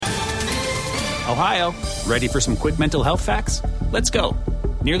Ohio, ready for some quick mental health facts? Let's go.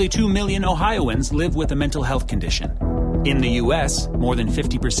 Nearly 2 million Ohioans live with a mental health condition. In the U.S., more than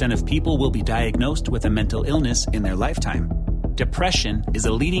 50% of people will be diagnosed with a mental illness in their lifetime. Depression is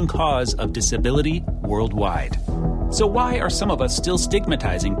a leading cause of disability worldwide. So why are some of us still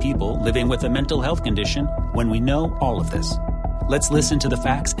stigmatizing people living with a mental health condition when we know all of this? Let's listen to the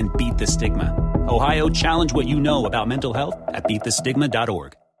facts and beat the stigma. Ohio, challenge what you know about mental health at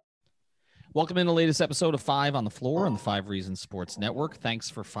beatthestigma.org. Welcome in the latest episode of 5 on the Floor on the 5 Reasons Sports Network. Thanks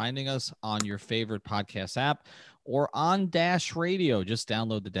for finding us on your favorite podcast app or on Dash Radio. Just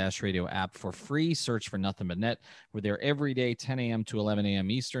download the Dash Radio app for free. Search for Nothing But Net. We're there every day, 10 a.m. to 11 a.m.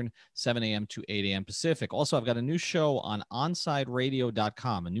 Eastern, 7 a.m. to 8 a.m. Pacific. Also, I've got a new show on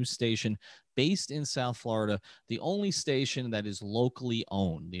OnSideRadio.com, a new station based in South Florida, the only station that is locally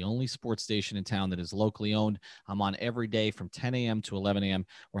owned, the only sports station in town that is locally owned. I'm on every day from 10 a.m. to 11 a.m.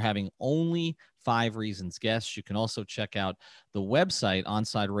 We're having only 5 Reasons guests. You can also check out the website,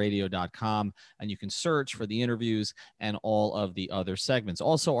 OnSideRadio.com, and you can search for the interviews and all of the other segments.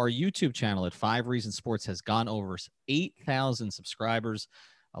 Also, our YouTube channel at 5 Reasons Sports has gone over 8,000 subscribers.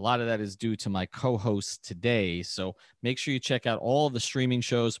 A lot of that is due to my co-host today. So make sure you check out all of the streaming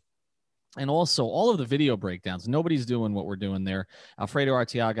shows and also all of the video breakdowns. Nobody's doing what we're doing there. Alfredo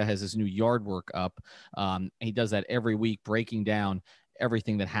Arteaga has his new yard work up. He does that every week, breaking down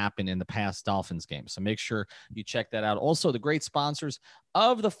everything that happened in the past Dolphins game. So make sure you check that out. Also, the great sponsors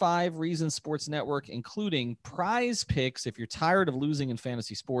of the 5 Reasons Sports Network, including Prize Picks. If you're tired of losing in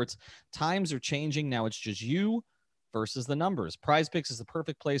fantasy sports, times are changing. Now it's just you versus the numbers. Prize Picks is the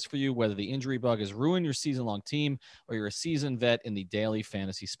perfect place for you, whether the injury bug has ruined your season-long team or you're a seasoned vet in the daily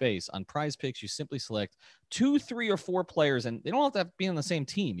fantasy space. On Prize Picks, you simply select 2, 3, or 4 players, and they don't have to be on the same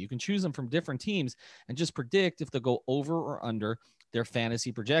team. You can choose them from different teams and just predict if they'll go over or under their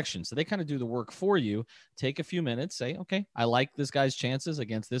fantasy projections. So they kind of do the work for you. Take a few minutes, say, okay, I like this guy's chances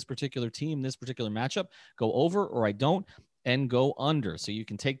against this particular team, this particular matchup, go over or I don't, and go under. So you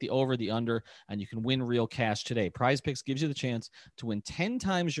can take the over, the under, and you can win real cash today. Prize Picks gives you the chance to win 10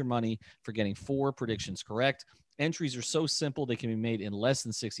 times your money for getting 4 predictions correct. Entries are so simple, they can be made in less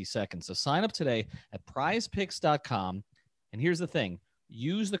than 60 seconds. So sign up today at prizepicks.com. And here's the thing.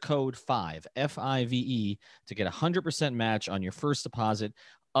 Use the code 5, F-I-V-E, to get a 100% match on your first deposit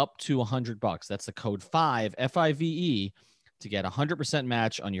up to $100. That's the code 5, F-I-V-E, to get a 100%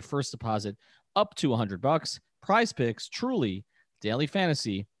 match on your first deposit up to $100. Prize Picks, truly daily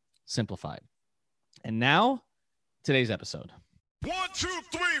fantasy simplified. And now, today's episode. 1, 2,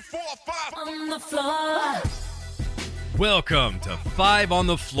 3, 4, 5 on the floor. Welcome to 5 on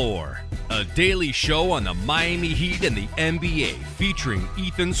the Floor, a daily show on the Miami Heat and the NBA featuring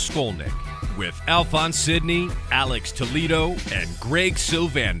Ethan Skolnick with Alphonse Sidney, Alex Toledo, and Greg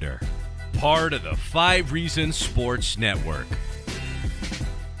Sylvander. Part of the 5 Reasons Sports Network.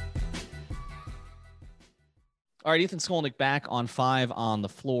 All right, Ethan Skolnick back on 5 on the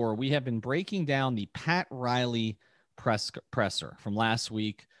Floor. We have been breaking down the Pat Riley presser from last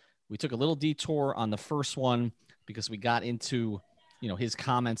week. We took a little detour on the first one because we got into, his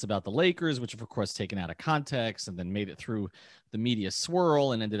comments about the Lakers, which of course taken out of context and then made it through the media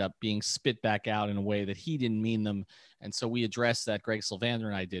swirl and ended up being spit back out in a way that he didn't mean them. And so we addressed that, Greg Sylvander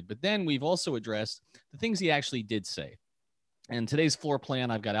and I did. But then we've also addressed the things he actually did say. And today's floor plan,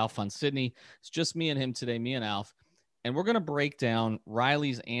 I've got Alphonse Sidney. It's just me and him today, me and Alf. And we're going to break down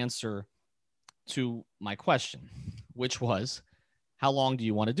Riley's answer to my question, which was, how long do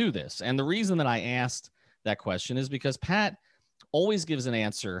you want to do this? And the reason that I asked that question is because Pat always gives an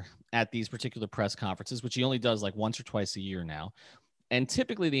answer at these particular press conferences, which he only does like once or twice a year now. And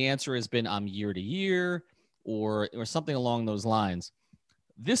typically the answer has been, I'm year to year or something along those lines.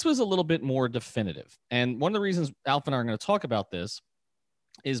 This was a little bit more definitive. And one of the reasons Alf and I are going to talk about this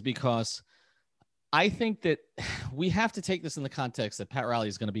is because I think that we have to take this in the context that Pat Riley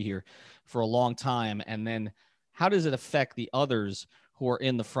is going to be here for a long time. And then how does it affect the others who are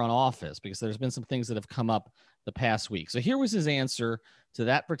in the front office? Because there's been some things that have come up the past week. So here was his answer to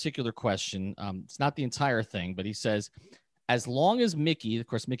that particular question. It's not the entire thing, but he says, as long as Mickey, of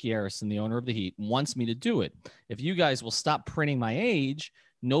course, Mickey Arison, the owner of the Heat, wants me to do it, if you guys will stop printing my age,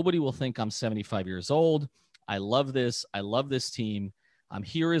 nobody will think I'm 75 years old. I love this. I love this team. I'm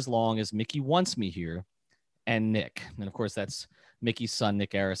here as long as Mickey wants me here. And Nick. And of course, that's Mickey's son,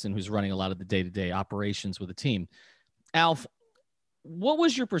 Nick Arison, who's running a lot of the day-to-day operations with the team. Alf, what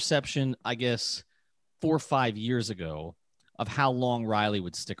was your perception, I guess, 4 or 5 years ago of how long Riley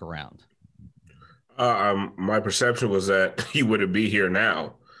would stick around? My perception was that he wouldn't be here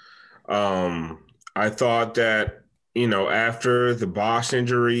now. I thought that, after the Bosh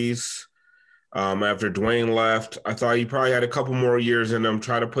injuries, After Dwayne left, I thought he probably had a couple more years in them,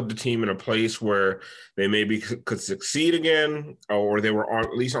 try to put the team in a place where they maybe could succeed again, or they were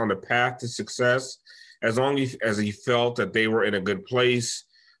at least on the path to success. As long as he felt that they were in a good place,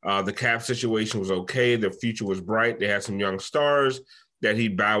 the cap situation was okay, the future was bright, they had some young stars, that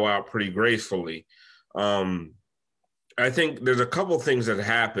he'd bow out pretty gracefully. I think there's a couple things that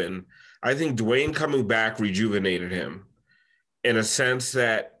happened. I think Dwayne coming back rejuvenated him in a sense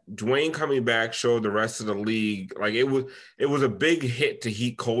that Dwayne coming back showed the rest of the league, like it was a big hit to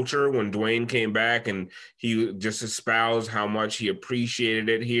Heat culture when Dwayne came back, and he just espoused how much he appreciated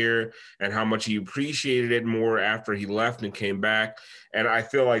it here and how much he appreciated it more after he left and came back. And I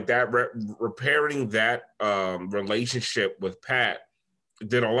feel like that repairing that relationship with Pat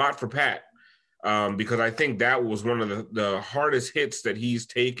did a lot for Pat. Because I think that was one of the hardest hits that he's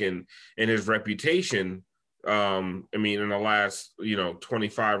taken in his reputation. In the last,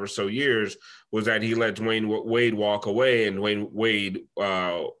 25 or so years, was that he let Dwayne Wade walk away, and Dwayne Wade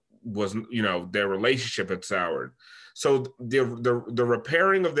was, their relationship had soured. So the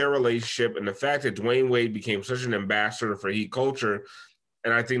repairing of their relationship and the fact that Dwayne Wade became such an ambassador for Heat culture,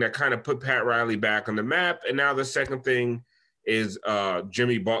 and I think that kind of put Pat Riley back on the map. And now the second thing is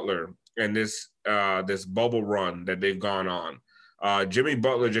Jimmy Butler and this bubble run that they've gone on. Jimmy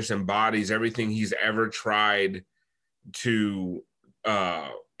Butler just embodies everything he's ever tried to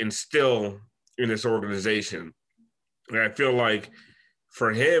instill in this organization. And I feel like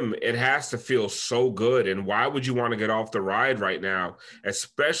for him, it has to feel so good. And why would you want to get off the ride right now,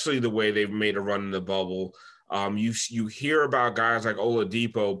 especially the way they've made a run in the bubble? You hear about guys like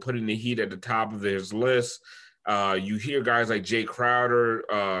Oladipo putting the Heat at the top of his list. You hear guys like Jay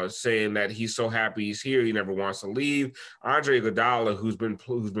Crowder saying that he's so happy he's here, he never wants to leave. Andre Iguodala, who's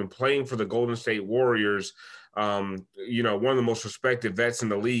been playing for the Golden State Warriors, one of the most respected vets in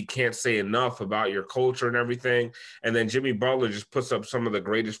the league, can't say enough about your culture and everything. And then Jimmy Butler just puts up some of the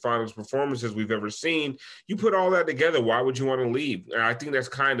greatest finals performances we've ever seen. You put all that together, why would you want to leave? And I think that's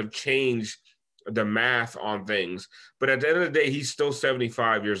kind of changed the math on things. But at the end of the day, he's still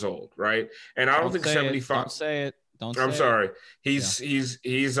 75 years old, right? And I don't think 75. Don't say it. I'm sorry. He's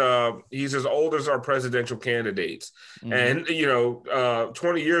as old as our presidential candidates. Mm-hmm. And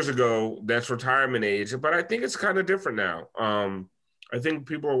 20 years ago, that's retirement age. But I think it's kind of different now. I think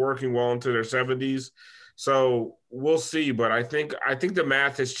people are working well into their 70s. So we'll see. But I think the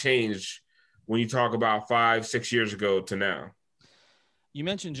math has changed when you talk about 5-6 years ago to now. You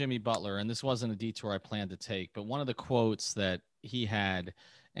mentioned Jimmy Butler, and this wasn't a detour I planned to take, but one of the quotes that he had,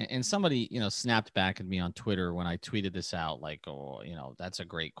 and somebody, snapped back at me on Twitter when I tweeted this out, like, oh, that's a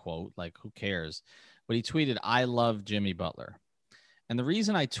great quote. Like, who cares? But he tweeted, "I love Jimmy Butler." And the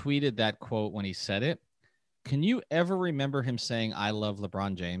reason I tweeted that quote when he said it, can you ever remember him saying, "I love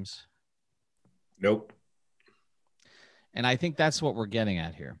LeBron James"? Nope. And I think that's what we're getting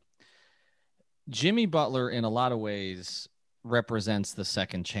at here. Jimmy Butler, in a lot of ways, represents the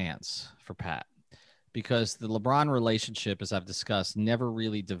second chance for Pat, because the LeBron relationship, as I've discussed, never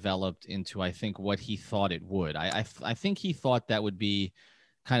really developed into, I think, what he thought it would. I think he thought that would be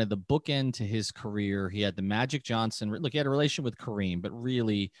kind of the bookend to his career. He had the Magic Johnson. Look, he had a relationship with Kareem, but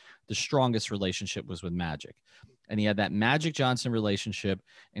really the strongest relationship was with Magic. And he had that Magic Johnson relationship.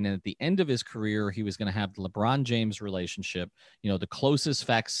 And then at the end of his career, he was going to have the LeBron James relationship, the closest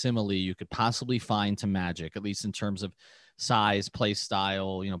facsimile you could possibly find to Magic, at least in terms of size, play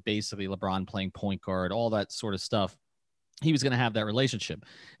style, basically LeBron playing point guard, all that sort of stuff. He was going to have that relationship,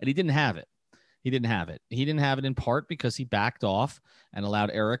 and he didn't have it. He didn't have it in part because he backed off and allowed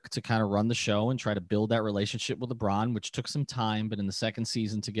Eric to kind of run the show and try to build that relationship with LeBron, which took some time, but in the second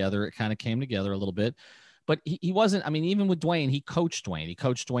season together, it kind of came together a little bit. But he wasn't, even with Dwayne, he coached Dwayne. He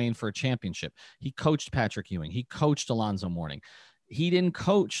coached Dwayne for a championship. He coached Patrick Ewing. He coached Alonzo Mourning. He didn't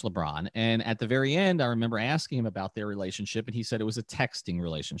coach LeBron. And at the very end, I remember asking him about their relationship, and he said it was a texting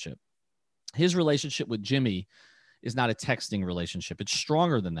relationship. His relationship with Jimmy is not a texting relationship. It's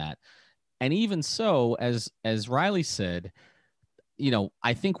stronger than that. And even so, as Riley said,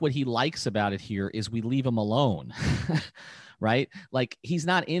 I think what he likes about it here is we leave him alone, right? Like, he's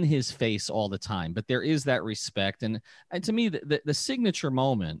not in his face all the time, but there is that respect. And to me, the signature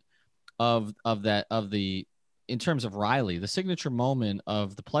moment in terms of Riley, the signature moment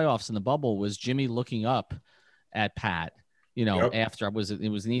of the playoffs in the bubble was Jimmy looking up at Pat, after it was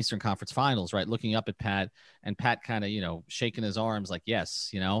an Eastern Conference Finals, right? Looking up at Pat, and Pat kind of, shaking his arms like,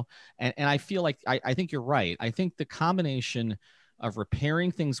 yes, and I feel like, I think you're right. I think the combination of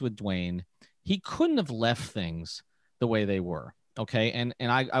repairing things with Dwayne, he couldn't have left things the way they were. Okay. And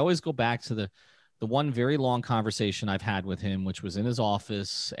I always go back to the the one very long conversation I've had with him, which was in his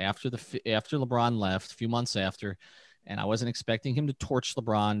office after LeBron left, a few months after, and I wasn't expecting him to torch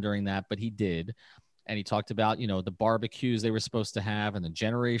LeBron during that, but he did. And he talked about, the barbecues they were supposed to have and the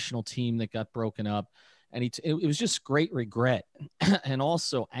generational team that got broken up. And it was just great regret and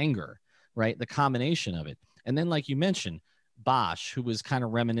also anger, right? The combination of it. And then, like you mentioned, Bosh, who was kind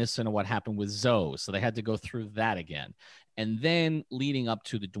of reminiscent of what happened with Zoe. So they had to go through that again. And then leading up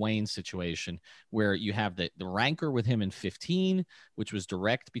to the Dwayne situation, where you have the rancor with him in 15, which was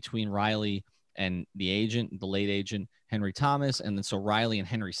direct between Riley and the late agent, Henry Thomas. And then so Riley and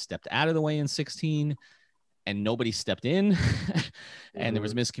Henry stepped out of the way in 16 and nobody stepped in. And there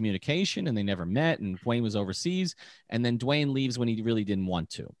was miscommunication and they never met. And Dwayne was overseas. And then Dwayne leaves when he really didn't want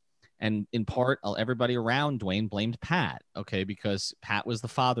to. And in part, everybody around Dwayne blamed Pat, okay, because Pat was the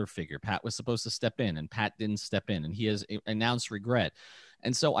father figure. Pat was supposed to step in, and Pat didn't step in, and he has announced regret.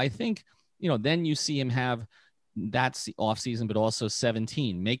 And so I think, then you see him have that's the offseason, but also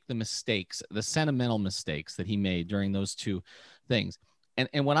 17, make the mistakes, the sentimental mistakes that he made during those two things.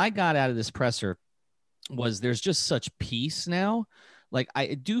 And what I got out of this presser was there's just such peace now. Like,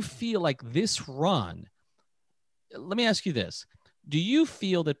 I do feel like this run, let me ask you this. Do you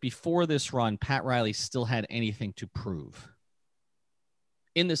feel that before this run, Pat Riley still had anything to prove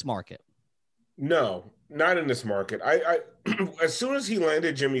in this market? No, not in this market. I as soon as he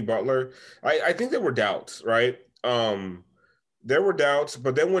landed Jimmy Butler, I think there were doubts, right? There were doubts,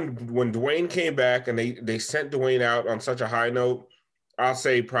 but then when Dwayne came back and they sent Dwayne out on such a high note, I'll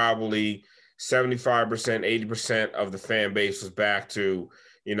say probably 75%, 80% of the fan base was back to,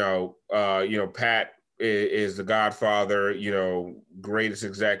 Pat is the godfather, greatest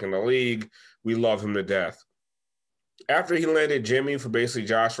exec in the league. We love him to death. After he landed Jimmy for basically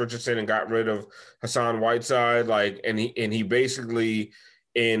Josh Richardson and got rid of Hassan Whiteside, and he basically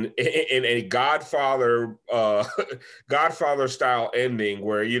in a Godfather style ending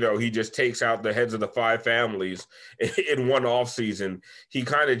where he just takes out the heads of the 5 families in one offseason. He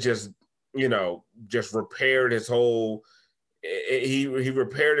kind of just repaired his whole. He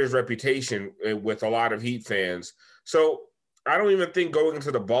repaired his reputation with a lot of Heat fans. So I don't even think going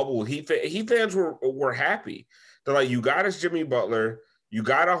into the bubble, Heat fans were happy. They're like, you got us Jimmy Butler, you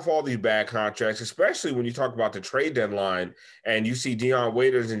got off all these bad contracts, especially when you talk about the trade deadline and you see Dion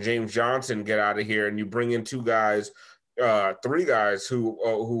Waiters and James Johnson get out of here, and you bring in 3 guys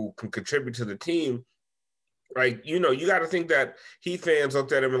who can contribute to the team. Like, you got to think that Heat fans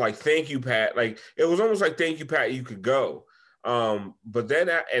looked at him and like, thank you, Pat. Like, it was almost like, thank you, Pat, you could go. But then,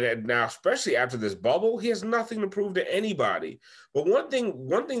 and now, especially after this bubble, he has nothing to prove to anybody. But one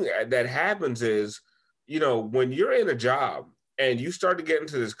thing that happens is, when you're in a job and you start to get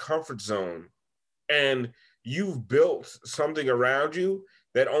into this comfort zone and you've built something around you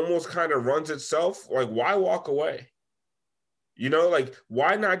that almost kind of runs itself, like, why walk away?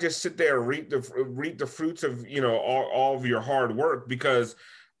 Why not just sit there and reap the fruits of, all of your hard work? Because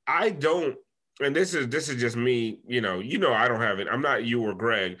I don't, and this is just me, I don't have it. I'm not you or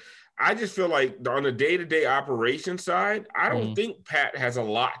Greg. I just feel like on the day-to-day operation side, I don't think Pat has a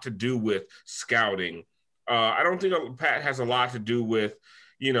lot to do with scouting. I don't think Pat has a lot to do with,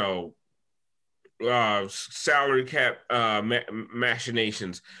 salary cap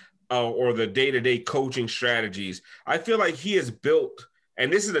machinations or the day-to-day coaching strategies. I feel like he has built,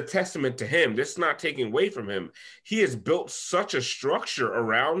 and this is a testament to him, this is not taking away from him, he has built such a structure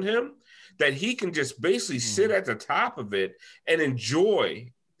around him that he can just basically sit at the top of it and enjoy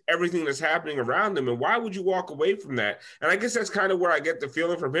everything that's happening around him. And why would you walk away from that? And I guess that's kind of where I get the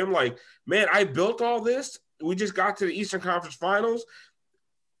feeling from him. Like, man, I built all this. We just got to the Eastern Conference Finals.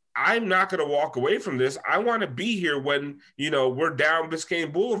 I'm not going to walk away from this. I want to be here when, we're down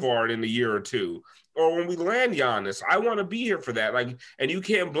Biscayne Boulevard in a year or two, or when we land Giannis. I want to be here for that. Like, and you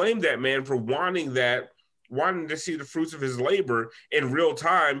can't blame that man for wanting to see the fruits of his labor in real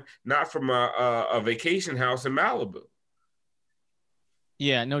time, not from a vacation house in Malibu.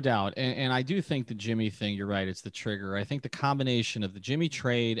 Yeah, no doubt. And I do think the Jimmy thing, you're right, it's the trigger. I think the combination of the Jimmy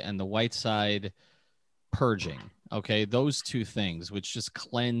trade and the Whiteside purging, okay, those two things, which just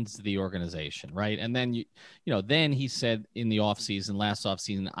cleansed the organization, right? And then, then he said in the last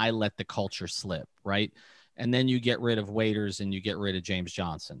offseason, I let the culture slip, right? And then you get rid of Waiters and you get rid of James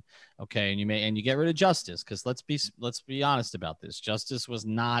Johnson, okay? And you get rid of Justice, because let's be honest about this. Justice was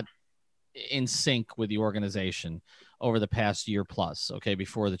not in sync with the organization over the past year plus, okay,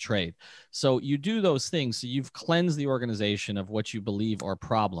 before the trade. So you do those things. So you've cleansed the organization of what you believe are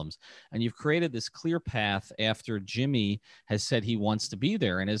problems, and you've created this clear path after Jimmy has said he wants to be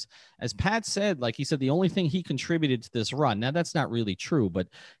there. And as Pat said, like he said, the only thing he contributed to this run, now that's not really true, but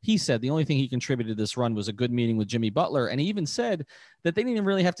he said the only thing he contributed to this run was a good meeting with Jimmy Butler. And he even said that they didn't even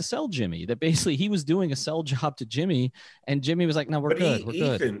really have to sell Jimmy, that basically he was doing a sell job to Jimmy, and Jimmy was like, no, we're good.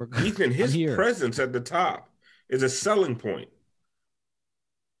 Ethan, his presence at the top is a selling point.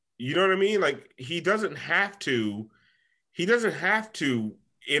 You know what I mean? Like he doesn't have to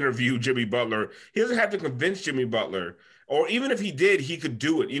interview Jimmy Butler. He doesn't have to convince Jimmy Butler, or even if he did, he could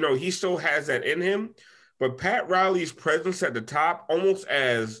do it. You know, he still has that in him. But Pat Riley's presence at the top, almost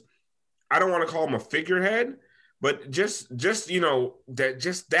as, I don't want to call him a figurehead, but just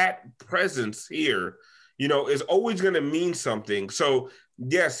that presence here, you know, is always going to mean something. So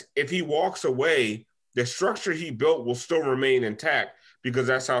yes, if he walks away, the structure he built will still remain intact because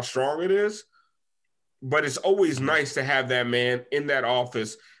that's how strong it is. But it's always nice to have that man in that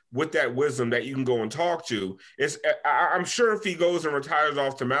office with that wisdom that you can go and talk to. I'm sure if he goes and retires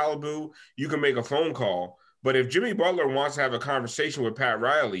off to Malibu, you can make a phone call. But if Jimmy Butler wants to have a conversation with Pat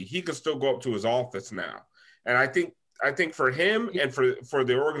Riley, he can still go up to his office now. And I think for him and for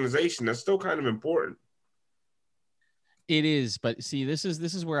the organization, that's still kind of important. It is, but see, this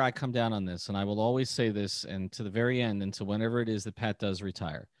is where I come down on this, and I will always say this, and to the very end, until whenever it is that Pat does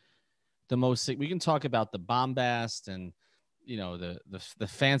retire, we can talk about the bombast and, you know, the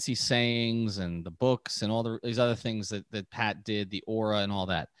fancy sayings and the books and all these other things that Pat did, the aura and all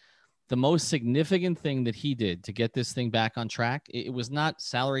that. The most significant thing that he did to get this thing back on track, it was not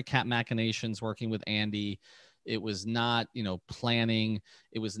salary cap machinations working with Andy. It was not, you know, planning.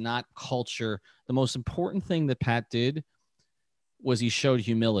 It was not culture. The most important thing that Pat did was he showed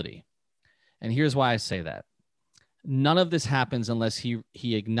humility. And here's why I say that. None of this happens unless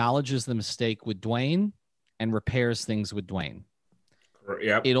he acknowledges the mistake with Dwayne and repairs things with Dwayne.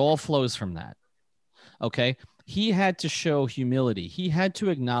 Yep. It all flows from that. Okay. He had to show humility. He had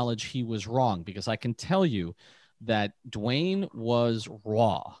to acknowledge he was wrong, because I can tell you that Dwayne was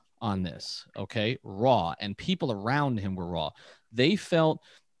raw on this. Okay. Raw. And people around him were raw. They felt,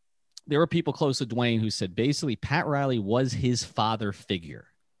 there were people close to Dwayne who said basically Pat Riley was his father figure.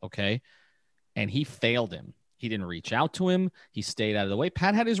 Okay. And he failed him. He didn't reach out to him. He stayed out of the way.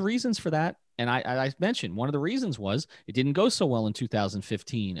 Pat had his reasons for that. And I mentioned one of the reasons was it didn't go so well in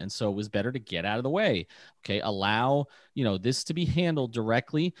 2015. And so it was better to get out of the way. Okay. Allow, you know, this to be handled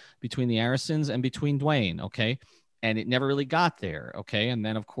directly between the Arisons and between Dwayne. Okay. And it never really got there. Okay. And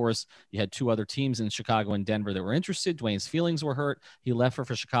then, of course, you had two other teams in Chicago and Denver that were interested. Dwayne's feelings were hurt. He left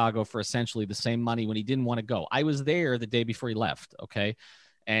for Chicago for essentially the same money when he didn't want to go. I was there the day before he left. Okay.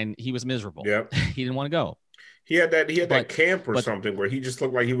 And he was miserable. Yep. He didn't want to go. He had that camp or something where he just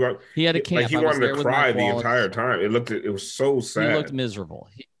looked like he had a camp. Like he wanted to cry the entire time. It was so sad. He looked miserable.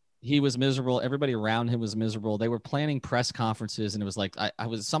 He was miserable. Everybody around him was miserable. They were planning press conferences, and it was like I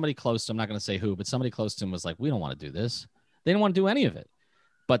was somebody close to him. I'm not going to say who, but somebody close to him was like, "We don't want to do this." They didn't want to do any of it,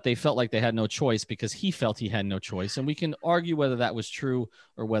 but they felt like they had no choice because he felt he had no choice. And we can argue whether that was true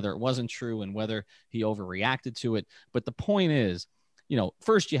or whether it wasn't true and whether he overreacted to it. But the point is, you know,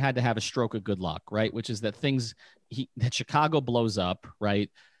 first you had to have a stroke of good luck, right? Which is that that Chicago blows up, right?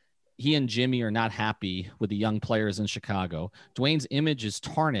 He and Jimmy are not happy with the young players in Chicago. Dwayne's image is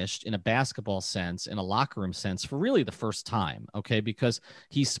tarnished in a basketball sense, in a locker room sense, for really the first time, okay? Because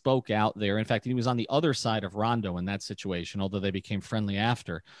he spoke out there. In fact, he was on the other side of Rondo in that situation, although they became friendly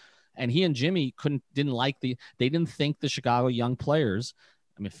after. And he and Jimmy they didn't think the Chicago young players,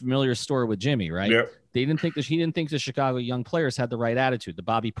 I mean, familiar story with Jimmy, right? Yep. He didn't think the Chicago young players had the right attitude, the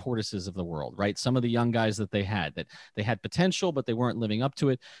Bobby Portises of the world, right? Some of the young guys that they had potential, but they weren't living up to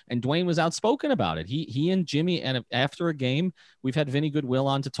it. And Dwayne was outspoken about it. He and Jimmy, and after a game, we've had Vinny Goodwill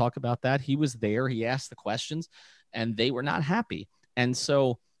on to talk about that. He was there. He asked the questions, and they were not happy. And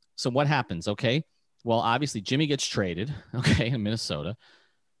so what happens? Okay. Well, obviously Jimmy gets traded, okay, in Minnesota.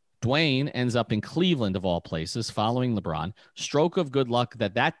 Dwayne ends up in Cleveland, of all places, following LeBron. Stroke of good luck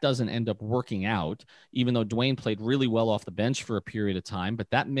that doesn't end up working out, even though Dwayne played really well off the bench for a period of time,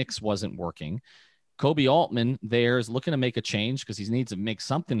 but that mix wasn't working. Kobe Altman there is looking to make a change because he needs to make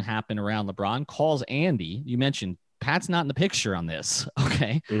something happen around LeBron. Calls Andy. You mentioned Pat's not in the picture on this,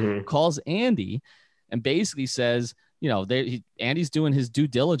 okay? Mm-hmm. Calls Andy and basically says, you know, Andy's doing his due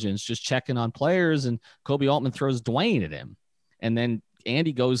diligence, just checking on players, and Kobe Altman throws Dwayne at him. And then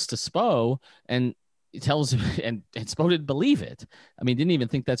Andy goes to Spo and tells him, and Spo didn't believe it. I mean, didn't even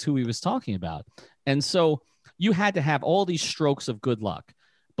think that's who he was talking about. And so you had to have all these strokes of good luck.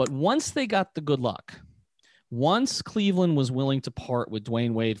 But once they got the good luck, Once Cleveland was willing to part with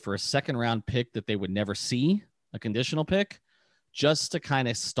Dwayne Wade for a second-round pick that they would never see, a conditional pick, just to kind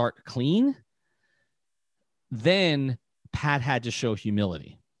of start clean, then Pat had to show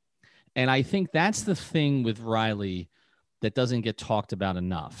humility. And I think that's the thing with Riley that doesn't get talked about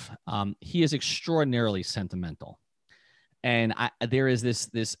enough. He is extraordinarily sentimental. And there is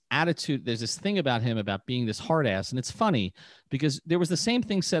this attitude, there's this thing about him about being this hard ass. And it's funny because there was the same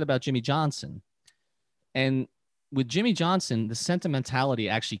thing said about Jimmy Johnson. And with Jimmy Johnson, the sentimentality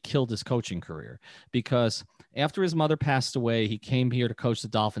actually killed his coaching career, because after his mother passed away, he came here to coach the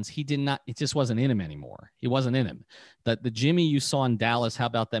Dolphins. It just wasn't in him anymore. He wasn't in him. That the Jimmy you saw in Dallas, how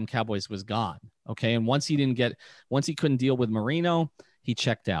about them Cowboys, was gone. Okay. And once he couldn't deal with Marino, he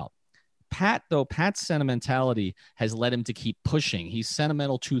checked out. Pat's sentimentality has led him to keep pushing. He's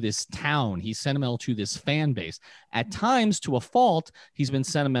sentimental to this town. He's sentimental to this fan base. At times, to a fault, he's been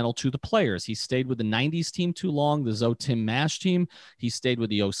sentimental to the players. He stayed with the 90s team too long, the Zoe Tim Mash team. He stayed with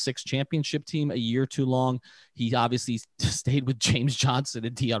the 06 championship team a year too long. He obviously stayed with James Johnson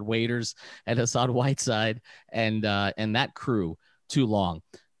and Deion Waiters and Hassan Whiteside and that crew too long.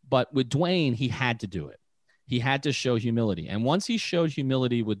 But with Dwayne, he had to do it. He had to show humility. And once he showed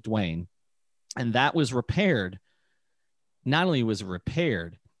humility with Dwayne, and that was repaired. Not only was it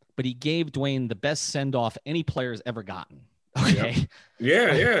repaired, but he gave Dwayne the best send-off any player's ever gotten. Okay.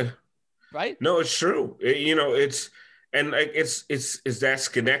 Yeah. Right? No, it's true. It's that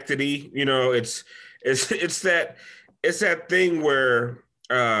Schenectady, it's that thing where,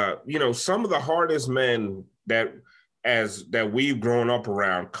 some of the hardest men that we've grown up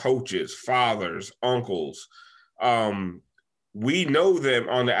around, coaches, fathers, uncles, we know them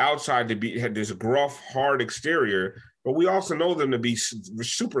on the outside to have this gruff, hard exterior, but we also know them to be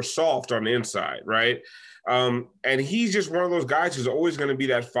super soft on the inside, right? And he's just one of those guys who's always going to be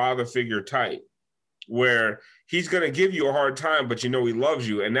that father figure type, where he's going to give you a hard time, but he loves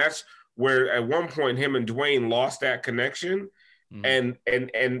you. And that's where at one point him and Dwayne lost that connection. Mm-hmm.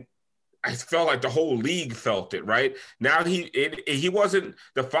 And I felt like the whole league felt it, right? Now he wasn't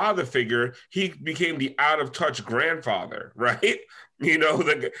the father figure. He became the out of touch grandfather, right?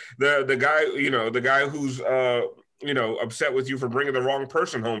 The guy who's upset with you for bringing the wrong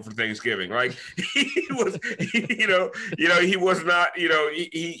person home for Thanksgiving. Like he was not,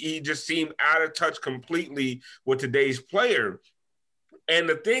 he just seemed out of touch completely with today's player. And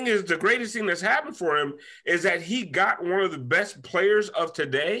the thing is, the greatest thing that's happened for him is that he got one of the best players of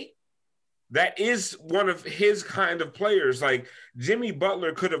today. That is one of his kind of players. Like Jimmy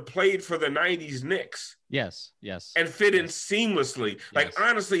Butler could have played for the 90s Knicks. Yes. And fit in seamlessly. Yes. Like,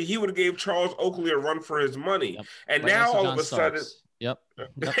 honestly, he would have gave Charles Oakley a run for his money. Yep. And right, now all of a sudden, and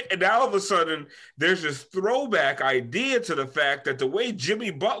now all of a sudden, there's this throwback idea to the fact that the way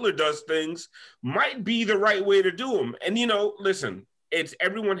Jimmy Butler does things might be the right way to do them. And, listen,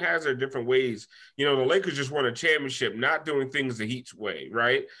 everyone has their different ways. The Lakers just won a championship, not doing things the Heat's way,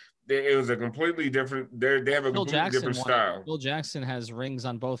 right? It was a completely different. They have a completely different style. Bill Jackson has rings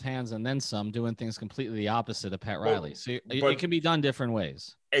on both hands and then some, doing things completely the opposite of Pat Riley. So it can be done different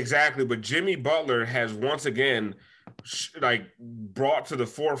ways. Exactly, but Jimmy Butler has once again, brought to the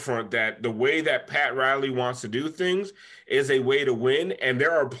forefront that the way that Pat Riley wants to do things is a way to win. And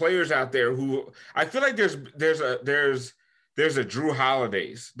there are players out there who I feel like there's a Drew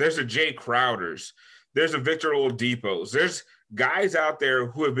Holiday's, there's a Jay Crowder's, there's a Victor Oladipo's, there's guys out there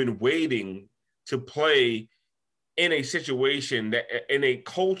who have been waiting to play in a situation in a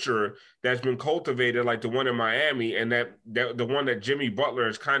culture that's been cultivated like the one in Miami, and that the one that Jimmy Butler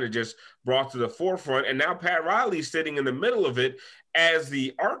has kind of just brought to the forefront. And now Pat Riley's sitting in the middle of it as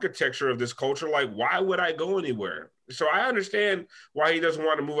the architecture of this culture. Like, why would I go anywhere? So I understand why he doesn't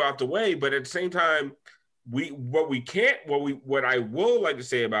want to move out the way, but at the same time, what I will like to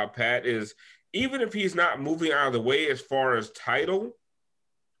say about Pat is, even if he's not moving out of the way as far as title,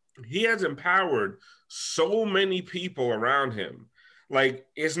 he has empowered so many people around him. Like,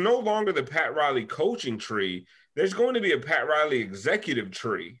 it's no longer the Pat Riley coaching tree. There's going to be a Pat Riley executive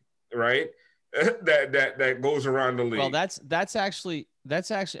tree, right? that goes around the league. Well, that's actually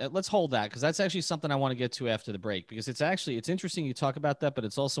let's hold that, because that's actually something I want to get to after the break, because it's interesting you talk about that, but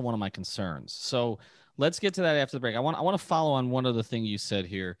it's also one of my concerns. So let's get to that after the break. I want to follow on one other thing you said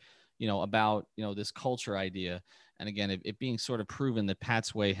here, about, this culture idea. And again, it being sort of proven that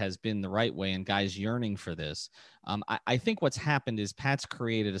Pat's way has been the right way and guys yearning for this. I think what's happened is Pat's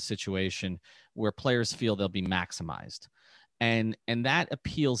created a situation where players feel they'll be maximized. And that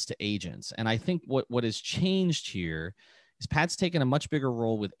appeals to agents. And I think what has changed here is Pat's taken a much bigger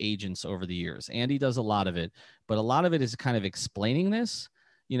role with agents over the years. Andy does a lot of it, but a lot of it is kind of explaining this.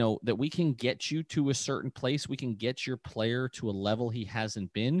 that we can get you to a certain place. We can get your player to a level he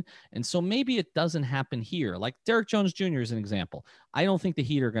hasn't been. And so maybe it doesn't happen here. Like Derek Jones Jr. is an example. I don't think the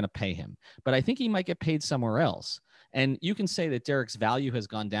Heat are going to pay him, but I think he might get paid somewhere else. And you can say that Derek's value has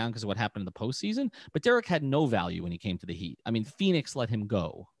gone down because of what happened in the postseason, but Derek had no value when he came to the Heat. I mean, Phoenix let him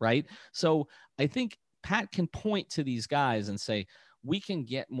go, right? So I think Pat can point to these guys and say, we can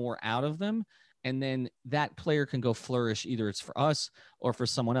get more out of them. And then that player can go flourish. Either it's for us or for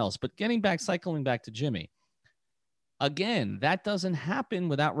someone else. But cycling back to Jimmy, again, that doesn't happen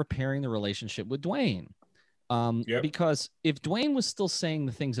without repairing the relationship with Dwayne. Because if Dwayne was still saying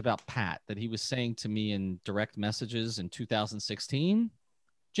the things about Pat that he was saying to me in direct messages in 2016,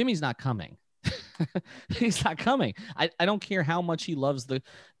 Jimmy's not coming. He's not coming. I don't care how much he loves the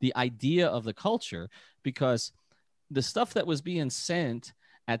idea of the culture, because the stuff that was being sent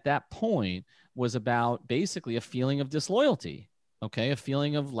at that point was about basically a feeling of disloyalty, okay? A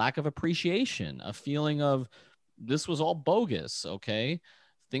feeling of lack of appreciation, a feeling of this was all bogus, okay?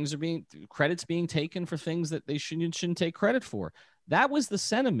 Credits being taken for things that they shouldn't take credit for. That was the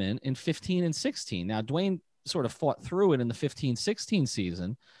sentiment in 15 and 16. Now, Dwayne sort of fought through it in the 15-16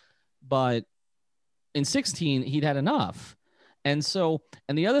 season, but in 16, he'd had enough. And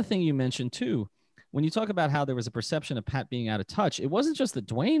the other thing you mentioned too, when you talk about how there was a perception of Pat being out of touch, it wasn't just the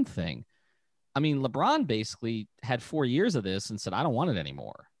Dwayne thing. I mean, LeBron basically had 4 years of this and said, I don't want it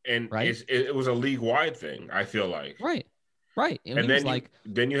anymore. And right? it was a league-wide thing, I feel like. Right. And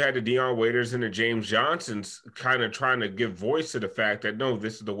then you had the Dion Waiters and the James Johnsons kind of trying to give voice to the fact that, no,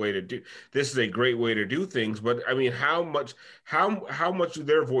 this is the way to do. This is a great way to do things. But, I mean, how much do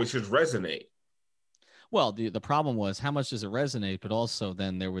their voices resonate? Well, the problem was, how much does it resonate? But also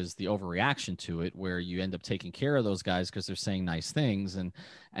then there was the overreaction to it, where you end up taking care of those guys because they're saying nice things, and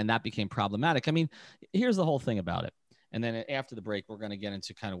that became problematic. I mean, here's the whole thing about it. And then after the break, we're going to get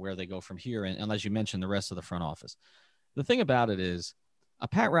into kind of where they go from here. And as you mentioned, the rest of the front office. The thing about it is, a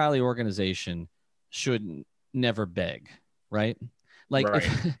Pat Riley organization should never beg, right? Let's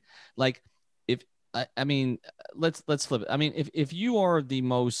flip it. I mean, if you are the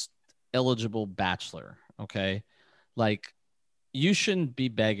most eligible bachelor, okay, like, you shouldn't be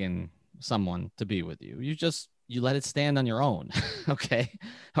begging someone to be with you. You let it stand on your own. Okay.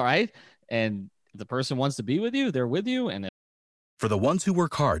 All right. And if the person wants to be with you, they're with you. And for the ones who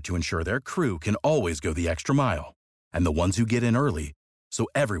work hard to ensure their crew can always go the extra mile, and the ones who get in early so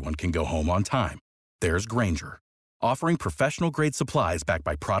everyone can go home on time, there's Grainger, offering professional-grade supplies backed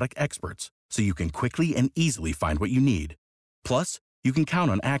by product experts so you can quickly and easily find what you need. Plus, you can count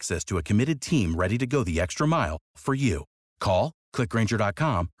on access to a committed team ready to go the extra mile for you. Call, click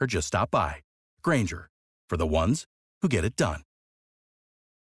Grainger.com, or just stop by. Grainger, for the ones who get it done.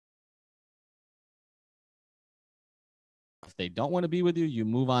 If they don't want to be with you, you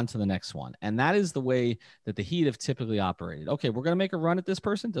move on to the next one. And that is the way that the Heat have typically operated. Okay, we're going to make a run at this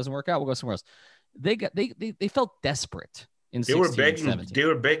person. Doesn't work out, we'll go somewhere else. They felt desperate in 16 and 17. They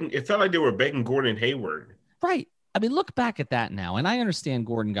were begging. It felt like they were begging Gordon Hayward. Right. I mean, look back at that now, and I understand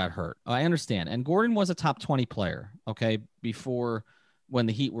Gordon got hurt. I understand. And Gordon was a top 20 player, okay, before, when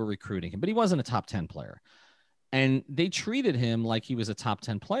the Heat were recruiting him, but he wasn't a top 10 player. And they treated him like he was a top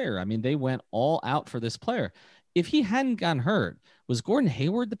 10 player. I mean, they went all out for this player. If he hadn't gotten hurt, was Gordon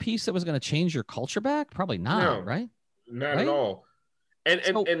Hayward the piece that was going to change your culture back? Probably not, no, right? Not at all.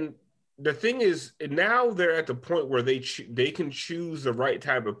 And the thing is, now they're at the point where they can choose the right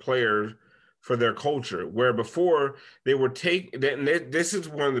type of player for their culture, where before they were this is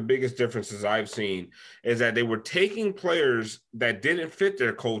one of the biggest differences I've seen, is that they were taking players that didn't fit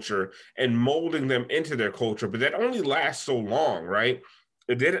their culture and molding them into their culture, but that only lasts so long, right?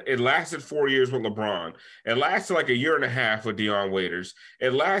 It lasted 4 years with LeBron. It lasted like a year and a half with Dion Waiters.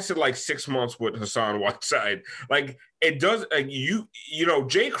 It lasted like 6 months with Hassan Whiteside. Like, it does.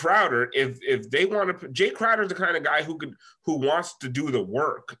 Jay Crowder. If they want to, Jay Crowder's the kind of guy who wants to do the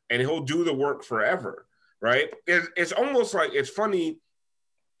work, and he'll do the work forever, right? It's almost like, it's funny.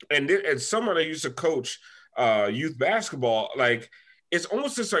 And as someone that used to coach youth basketball, like, it's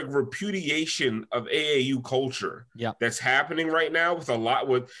almost this like repudiation of AAU culture that's happening right now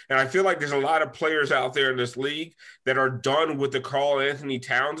and I feel like there's a lot of players out there in this league that are done with the Karl Anthony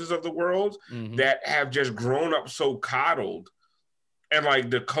Townses of the world, that have just grown up so coddled. And like,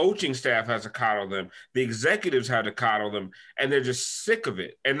 the coaching staff has to coddle them, the executives had to coddle them, and they're just sick of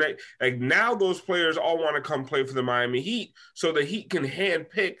it. And now those players all want to come play for the Miami Heat, so the Heat can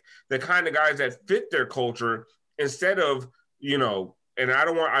handpick the kind of guys that fit their culture, instead of, and I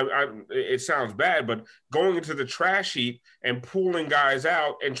don't want, it sounds bad, but going into the trash heap and pulling guys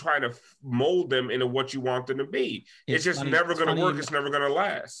out and trying to mold them into what you want them to be. It's just never going to work. It's never going to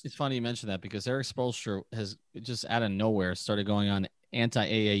last. It's funny you mentioned that because Erik Spoelstra has just out of nowhere started going on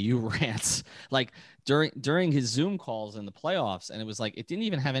anti-AAU rants like during his Zoom calls in the playoffs. And it was like, it didn't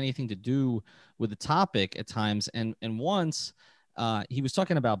even have anything to do with the topic at times. And once he was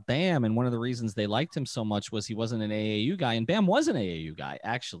talking about Bam, and one of the reasons they liked him so much was he wasn't an AAU guy, and Bam was an AAU guy.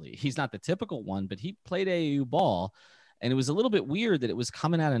 Actually, he's not the typical one, but he played AAU ball, and it was a little bit weird that it was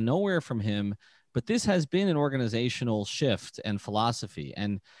coming out of nowhere from him. But this has been an organizational shift and philosophy.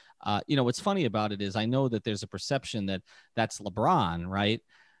 And what's funny about it is I know that there's a perception that that's LeBron, right?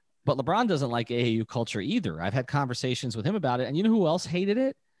 But LeBron doesn't like AAU culture either. I've had conversations with him about it, and you know who else hated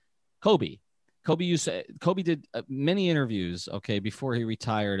it? Kobe. Kobe did many interviews, before he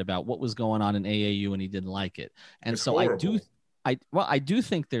retired about what was going on in AAU, and he didn't like it. And it's so horrible. I do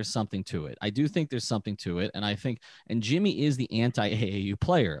think there's something to it. And Jimmy is the anti-AAU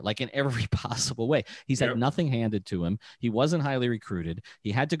player, like in every possible way. He's had nothing handed to him. He wasn't highly recruited. He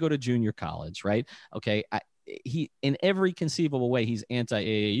had to go to junior college, right? Okay. He, in every conceivable way, he's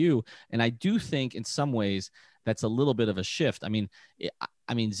anti-AAU. And I do think in some ways that's a little bit of a shift. I mean,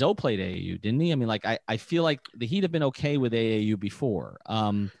 Zoe played AAU, didn't he? I mean, like, I feel like the Heat have been okay with AAU before.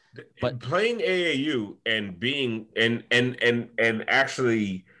 But playing AAU and being and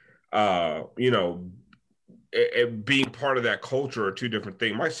actually, being part of that culture are two different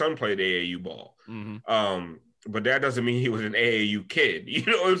things. My son played AAU ball, but that doesn't mean he was an AAU kid.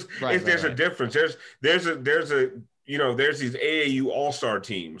 There's a difference. There's these AAU all-star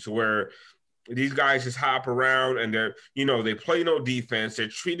teams where these guys just hop around and they play no defense. They're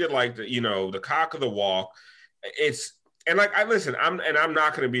treated like the cock of the walk. I'm not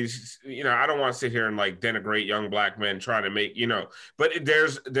going to be, I don't want to sit here and like denigrate young black men trying to make, but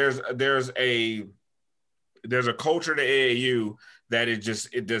there's a culture to AAU that it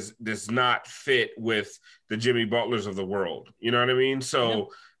does not fit with the Jimmy Butlers of the world. You know what I mean? So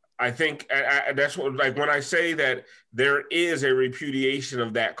I think that's what, like, when I say that there is a repudiation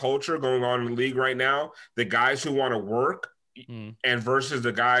of that culture going on in the league right now, the guys who want to work and versus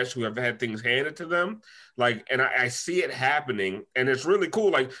the guys who have had things handed to them, like, and I see it happening, and it's really cool.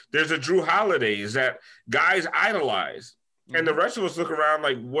 Like, there's a Drew Holidays that guys idolize, and the rest of us look around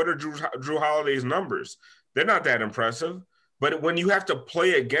like, what are Drew Holiday's numbers? They're not that impressive. But when you have to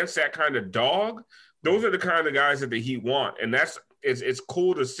play against that kind of dog, those are the kind of guys that the Heat want, and it's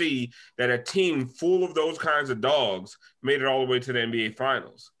cool to see that a team full of those kinds of dogs made it all the way to the NBA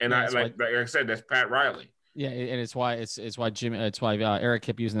Finals. And like I said, that's Pat Riley. Yeah, and it's why Erik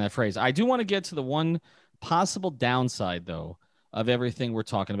kept using that phrase. I do want to get to the one possible downside, though, of everything we're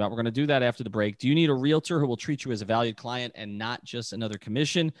talking about. We're going to do that after the break. Do you need a realtor who will treat you as a valued client and not just another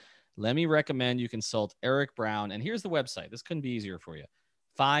commission? Let me recommend you consult Eric Brown. And here's the website. This couldn't be easier for you.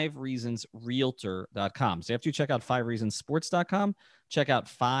 5reasonsrealtor.com. So after you check out 5reasonsports.com, check out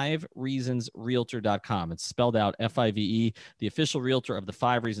 5reasonsrealtor.com. It's spelled out FIVE, the official realtor of the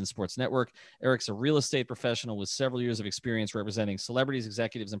 5 Reasons Sports Network. Eric's a real estate professional with several years of experience representing celebrities,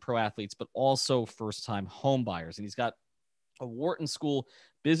 executives, and pro athletes, but also first-time home buyers. And he's got a Wharton School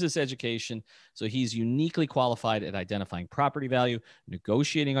business education, so he's uniquely qualified at identifying property value,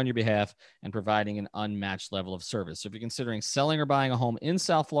 negotiating on your behalf, and providing an unmatched level of service. So if you're considering selling or buying a home in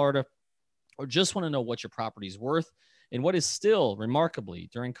South Florida, or just want to know what your property is worth in what is still, remarkably,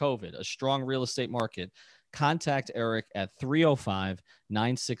 during COVID, a strong real estate market, contact Eric at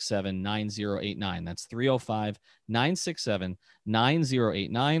 305-967-9089. That's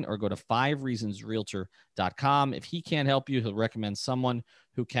 305-967-9089, or go to 5reasonsrealtor.com. If he can't help you, he'll recommend someone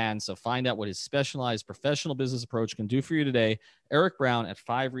who can. So find out what his specialized professional business approach can do for you today. Eric Brown at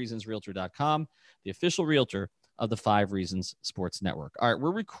 5reasonsrealtor.com, the official realtor of the 5 Reasons Sports Network. All right,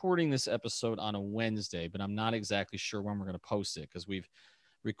 we're recording this episode on a Wednesday, but I'm not exactly sure when we're going to post it because we've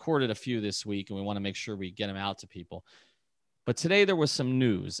recorded a few this week and we want to make sure we get them out to people. But today there was some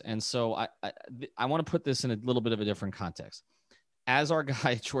news. And so I want to put this in a little bit of a different context. As our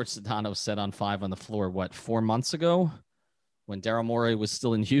guy, George Sedano, said on 5 on the Floor, 4 months ago, when Daryl Morey was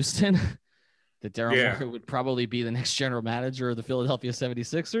still in Houston, that Daryl Morey would probably be the next general manager of the Philadelphia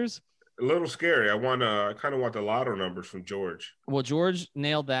 76ers. A little scary. I kind of want the lotto numbers from George. Well, George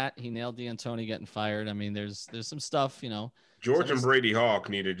nailed that. He nailed D'Antoni getting fired. I mean, there's some stuff, George and Brady Hawk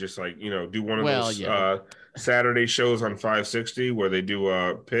need to just do one of those Saturday shows on 560 where they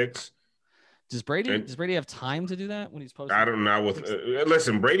do picks. Does Brady have time to do that when he's posting? I don't know.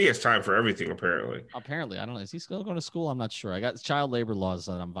 Listen, Brady has time for everything apparently. I don't know. Is he still going to school? I'm not sure. I got child labor laws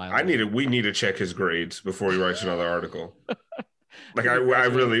that I'm violating. We need to check his grades before he writes another article. Like I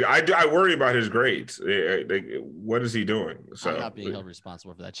worry about his grades. What is he doing? So I'm not being held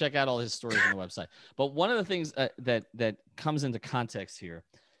responsible for that. Check out all his stories on the website. But one of the things that comes into context here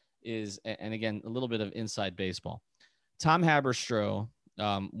is, and again, a little bit of inside baseball. Tom Haberstroh,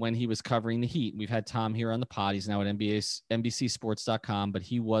 when he was covering the Heat, we've had Tom here on the pod. He's now at NBCSports.com, but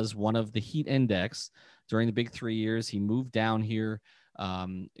he was one of the Heat Index during the big 3 years. He moved down here.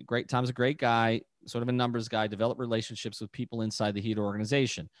 Tom's a great guy, sort of a numbers guy, developed relationships with people inside the Heat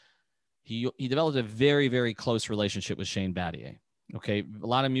organization. He developed a very, very close relationship with Shane Battier. Okay. A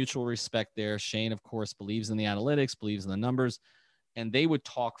lot of mutual respect there. Shane, of course, believes in the analytics, believes in the numbers, and they would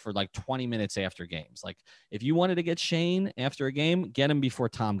talk for like 20 minutes after games. Like if you wanted to get Shane after a game, get him before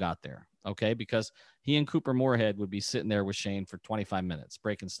Tom got there. Okay. Because he and Cooper Moorhead would be sitting there with Shane for 25 minutes,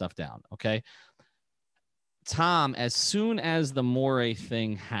 breaking stuff down. Okay. Tom, as soon as the Morey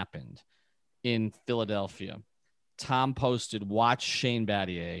thing happened in Philadelphia, Tom posted, "Watch Shane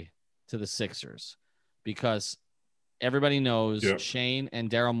Battier to the Sixers," because everybody knows Shane and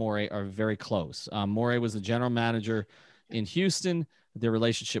Daryl Morey are very close. Morey was the general manager in Houston. Their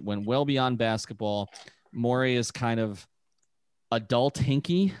relationship went well beyond basketball. Morey is kind of adult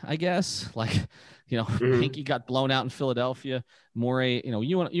Hinkie, I guess. Like, Hinkie got blown out in Philadelphia. Morey,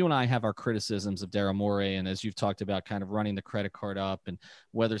 you and I have our criticisms of Daryl Morey, and as you've talked about, kind of running the credit card up and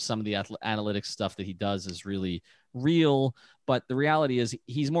whether some of the analytics stuff that he does is really real. But the reality is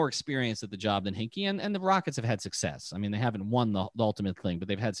he's more experienced at the job than Hinkie, and the Rockets have had success. I mean, they haven't won the ultimate thing, but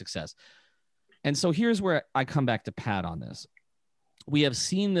they've had success. And so here's where I come back to Pat on this. We have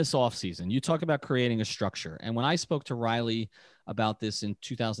seen this offseason. You talk about creating a structure. And when I spoke to Riley about this in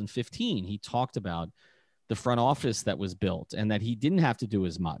 2015, he talked about the front office that was built and that he didn't have to do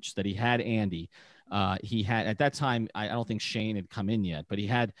as much, that he had Andy. He had, at that time, I don't think Shane had come in yet, but he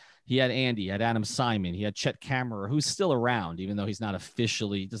had Andy, he had Adam Simon, he had Chet Kammerer, who's still around, even though he's not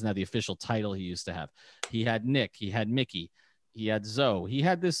officially, doesn't have the official title he used to have. He had Nick, he had Mickey, he had Zoe. He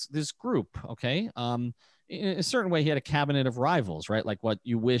had this group, okay? In a certain way, he had a cabinet of rivals, right? Like what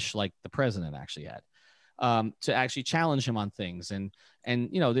you wish like the president actually had, to actually challenge him on things.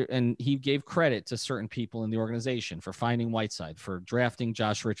 And he gave credit to certain people in the organization for finding Whiteside, for drafting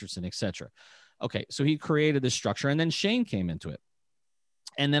Josh Richardson, etc. Okay, so he created this structure, and then Shane came into it.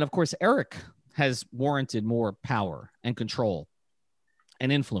 And then, of course, Eric has warranted more power and control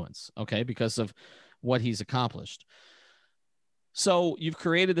and influence, okay, because of what he's accomplished. So you've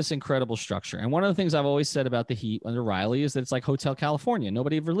created this incredible structure. And one of the things I've always said about the Heat under Riley is that it's like Hotel California.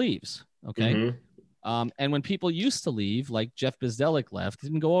 Nobody ever leaves. Okay. Mm-hmm. And when people used to leave, like Jeff Bzdelik left, it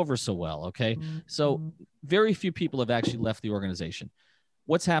didn't go over so well. Okay. Mm-hmm. So very few people have actually left the organization.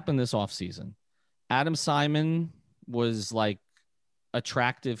 What's happened this offseason? Adam Simon was like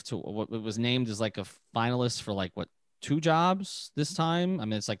attractive to what was named as like a finalist for like 2 jobs this time. I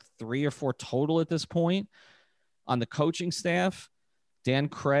mean, it's like 3 or 4 total at this point. On the coaching staff, Dan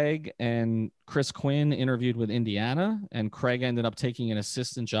Craig and Chris Quinn interviewed with Indiana, and Craig ended up taking an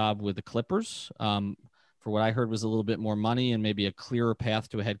assistant job with the Clippers for what I heard was a little bit more money and maybe a clearer path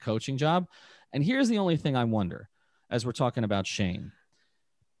to a head coaching job. And here's the only thing I wonder, as we're talking about Shane.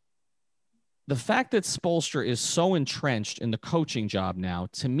 The fact that Spoelstra is so entrenched in the coaching job now,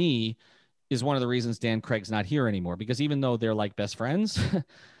 to me, is one of the reasons Dan Craig's not here anymore, because even though they're like best friends,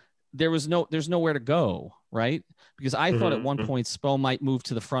 there's nowhere to go, right? Because I thought at one point Spo might move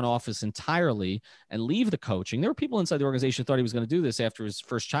to the front office entirely and leave the coaching. There were people inside the organization who thought he was going to do this after his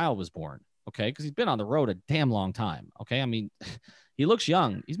first child was born, okay? Because he's been on the road a damn long time, okay? I mean, he looks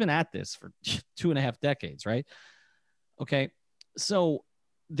young. He's been at this for 2.5 decades, right? Okay, so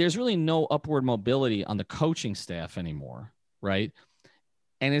there's really no upward mobility on the coaching staff anymore, right?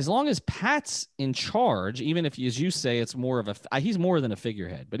 And as long as Pat's in charge, even if, as you say, it's more of he's more than a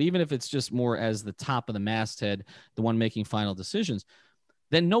figurehead, but even if it's just more as the top of the masthead, the one making final decisions,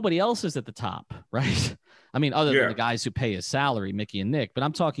 then nobody else is at the top, right? I mean, other than the guys who pay his salary, Mickey and Nick, but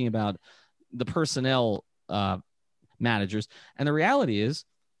I'm talking about the personnel managers. And the reality is,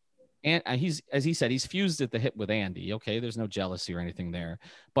 and he's, as he said, he's fused at the hip with Andy. Okay, there's no jealousy or anything there,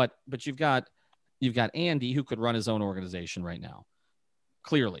 but you've got Andy who could run his own organization right now.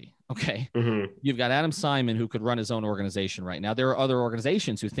 Clearly. Okay. Mm-hmm. You've got Adam Simon who could run his own organization right now. There are other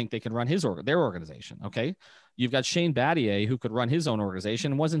organizations who think they can run their organization. Okay. You've got Shane Battier who could run his own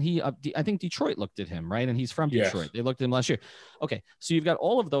organization. Wasn't he? I think Detroit looked at him, right? And he's from Detroit. Yes. They looked at him last year. Okay. So you've got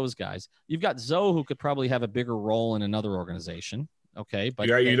all of those guys. You've got Zoe who could probably have a bigger role in another organization. Okay, but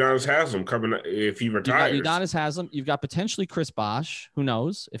you got Udonis Haslem coming if he retires. You got Udonis Haslem. You've got potentially Chris Bosh. Who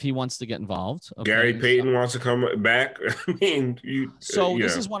knows if he wants to get involved? Okay. Gary Payton wants to come back. I mean,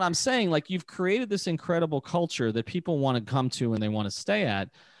 this is what I'm saying. Like, you've created this incredible culture that people want to come to and they want to stay at.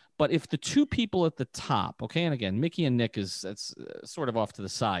 But if the two people at the top, okay, and again, Mickey and Nick that's sort of off to the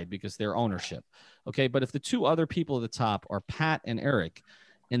side because they're ownership, okay. But if the two other people at the top are Pat and Eric,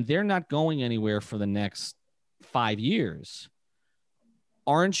 and they're not going anywhere for the next 5 years,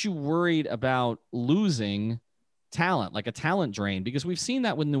 aren't you worried about losing talent, like a talent drain? Because we've seen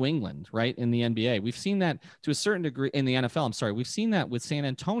that with New England, right? In the NBA, we've seen that to a certain degree in the NFL. I'm sorry. We've seen that with San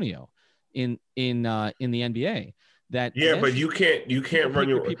Antonio in the NBA. That but you can't run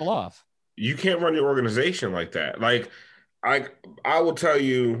your people off. You can't run your organization like that. Like, I will tell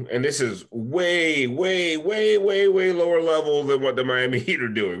you, and this is way, way, way, way, way lower level than what the Miami Heat are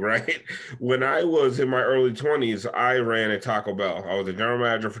doing, right? When I was in my early 20s, I ran at Taco Bell. I was a general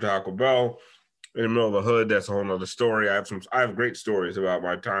manager for Taco Bell in the middle of the hood. That's a whole nother story. I have great stories about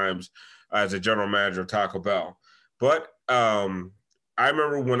my times as a general manager of Taco Bell. But I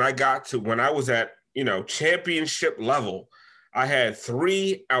remember when I was at, championship level, I had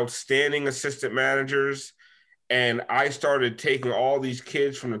 3 outstanding assistant managers. And I started taking all these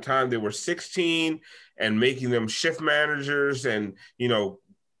kids from the time they were 16 and making them shift managers and, boom,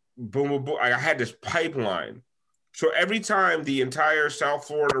 boom, boom. I had this pipeline. So every time the entire South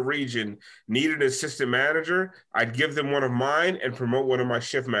Florida region needed an assistant manager, I'd give them one of mine and promote one of my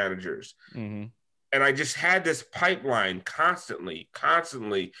shift managers. Mm-hmm. And I just had this pipeline constantly.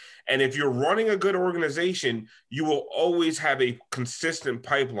 And if you're running a good organization, you will always have a consistent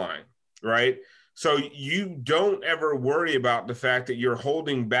pipeline, right? So you don't ever worry about the fact that you're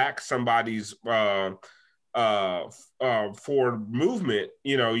holding back somebody's forward movement.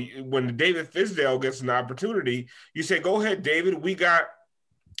 When David Fisdale gets an opportunity, you say, go ahead, David, we got,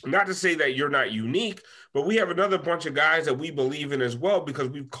 not to say that you're not unique, but we have another bunch of guys that we believe in as well, because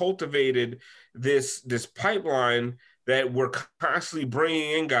we've cultivated this pipeline that we're constantly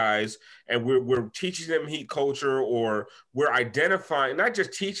bringing in guys, and we're teaching them Heat culture, or we're identifying, not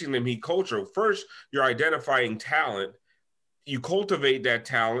just teaching them Heat culture. First, you're identifying talent. You cultivate that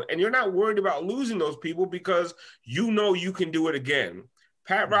talent, and you're not worried about losing those people because you can do it again.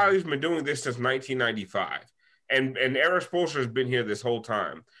 Pat Riley's been doing this since 1995, and Erik Spoelstra has been here this whole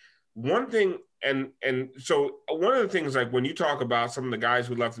time. One thing, so one of the things, like when you talk about some of the guys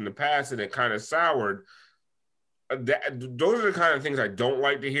who left in the past and it kind of soured, those are the kind of things I don't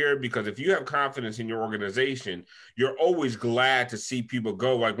like to hear, because if you have confidence in your organization, you're always glad to see people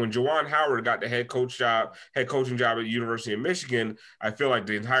go. Like when Juwan Howard got the head coaching job at the University of Michigan, I feel like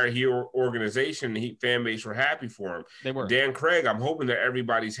the entire Heat organization, the Heat fan base were happy for him. They were. Dan Craig, I'm hoping that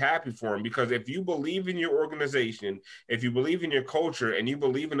everybody's happy for him, because if you believe in your organization, if you believe in your culture, and you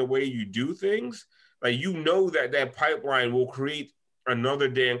believe in the way you do things, like that pipeline will create another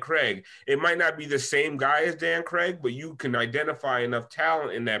Dan Craig. It might not be the same guy as Dan Craig, but you can identify enough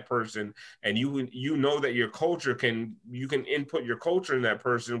talent in that person, and you know that your culture you can input your culture in that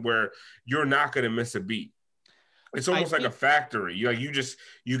person where you're not going to miss a beat. It's almost like a factory.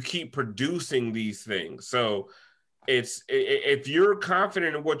 You keep producing these things. So if you're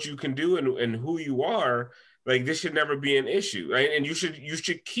confident in what you can do and who you are, like, this should never be an issue, right? And you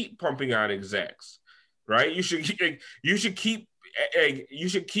should keep pumping out execs, right? You should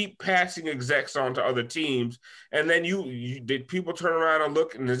keep passing execs on to other teams, and then did people turn around and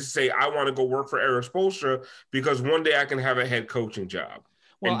look and just say, I want to go work for Erik Spoelstra because one day I can have a head coaching job.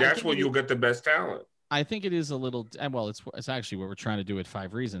 Well, and that's where you'll get the best talent. I think it is a little, well, it's actually what we're trying to do at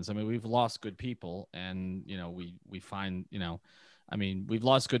 5 Reasons. I mean, we've lost good people, and we find, we've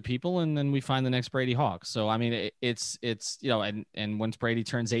lost good people, and then we find the next Brady Hawk. So, I mean, it's and once Brady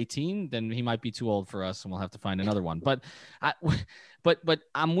turns 18, then he might be too old for us, and we'll have to find another one. But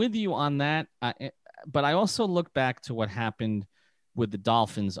I'm with you on that. But I also look back to what happened with the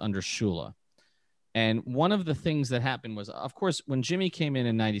Dolphins under Shula. And one of the things that happened was, of course, when Jimmy came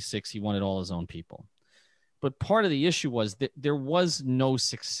in 96, he wanted all his own people. But part of the issue was that there was no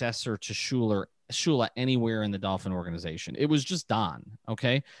successor to Shula anywhere in the Dolphin organization. It was just Don.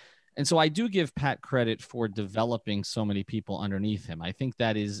 Okay. And so I do give Pat credit for developing so many people underneath him. I think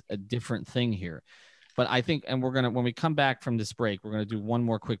that is a different thing here. But I think, and when we come back from this break, we're going to do one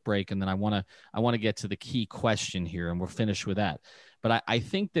more quick break. And then I want to get to the key question here, and we'll finish with that. But I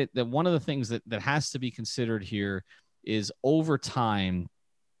think that one of the things that has to be considered here is, over time,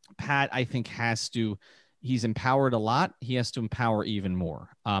 Pat, I think, he's empowered a lot. He has to empower even more.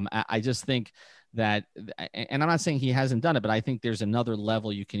 I just think that, and I'm not saying he hasn't done it, but I think there's another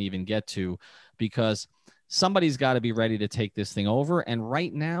level you can even get to, because somebody's got to be ready to take this thing over. And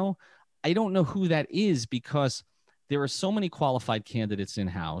right now, I don't know who that is because there are so many qualified candidates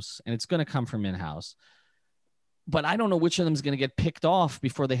in-house, and it's going to come from in-house. But I don't know which of them is going to get picked off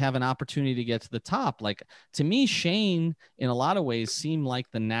before they have an opportunity to get to the top. Like, to me, Shane, in a lot of ways, seemed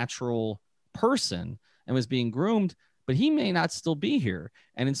like the natural person and was being groomed, but he may not still be here.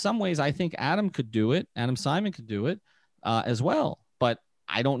 And in some ways, I think Adam could do it. Adam Simon could do it as well. But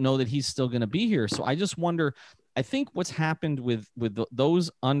I don't know that he's still going to be here. So I just wonder, I think what's happened with those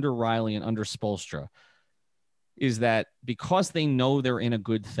under Riley and under Spoelstra is that because they know they're in a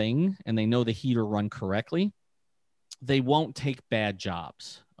good thing and they know the Heat are run correctly, they won't take bad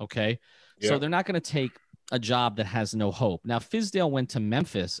jobs. Okay. Yeah. So they're not going to take a job that has no hope. Now, Fizdale went to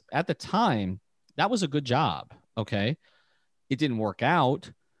Memphis at the time. That was a good job. Okay. It didn't work out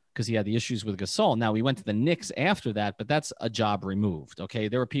because he had the issues with Gasol. Now, he went to the Knicks after that, but that's a job removed. Okay.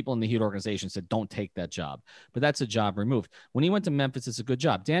 There were people in the Heat organization that said, don't take that job, but that's a job removed. When he went to Memphis, it's a good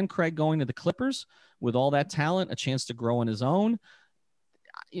job. Dan Craig going to the Clippers with all that talent, a chance to grow on his own.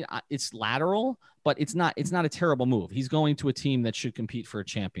 You know, it's lateral, but it's not a terrible move. He's going to a team that should compete for a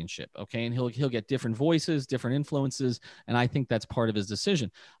championship. Okay. And he'll get different voices, different influences. And I think that's part of his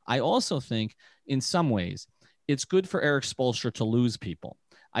decision. I also think in some ways it's good for Eric Spoelstra to lose people.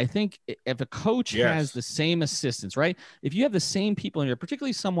 I think if a coach has the same assistants, right? If you have the same people in here,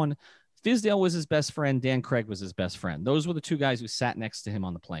 particularly someone, Fizdale was his best friend, Dan Craig was his best friend. Those were the two guys who sat next to him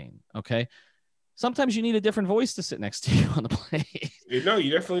on the plane. Okay. Sometimes you need a different voice to sit next to you on the plane. No,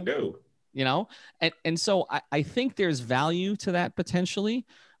 you definitely do. You know, and so I think there's value to that potentially.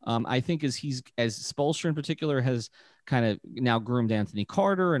 I think as Spoelstra in particular has kind of now groomed Anthony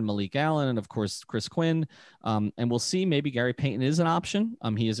Carter and Malik Allen and of course Chris Quinn, and we'll see, maybe Gary Payton is an option.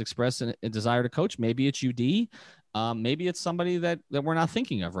 He has expressed a desire to coach. Maybe it's UD. Maybe it's somebody that we're not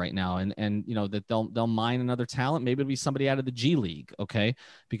thinking of right now, and you know that they'll mine another talent. Maybe it'll be somebody out of the G League, okay,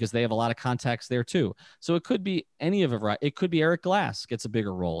 because they have a lot of contacts there too. So it could be any of it. Right? It could be Eric Glass gets a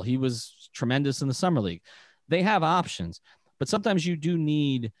bigger role. He was tremendous in the summer league. They have options, but sometimes you do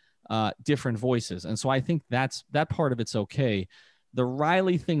need different voices, and so I think that part of it's okay. The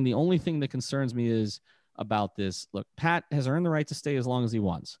Riley thing, the only thing that concerns me is about this. Look, Pat has earned the right to stay as long as he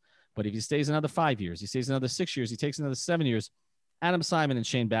wants. But if he stays another 5 years, he stays another 6 years, he takes another 7 years, Adam Simon and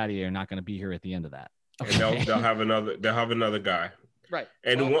Shane Battier are not going to be here at the end of that. Okay? And they'll have another guy. Right.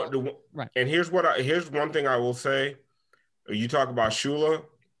 And right. And here's one thing I will say. You talk about Shula,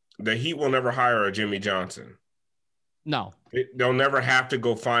 the Heat will never hire a Jimmy Johnson. No. They'll never have to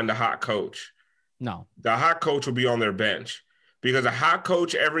go find a hot coach. No. The hot coach will be on their bench because a hot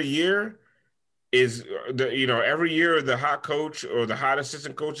coach every year is every year the hot coach or the hot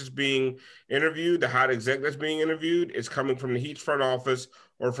assistant coach is being interviewed, the hot exec that's being interviewed is coming from the Heat's front office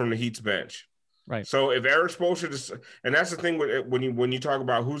or from the Heat's bench. Right. So if Eric Spoelstra, and that's the thing when you talk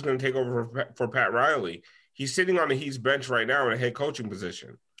about who's going to take over for Pat Riley, he's sitting on the Heat's bench right now in a head coaching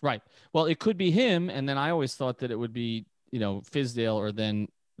position. Right. Well, it could be him, and then I always thought that it would be Fizdale or then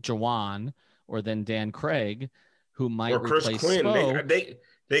Jawan or then Dan Craig, who might replace Chris Quinn. Spo.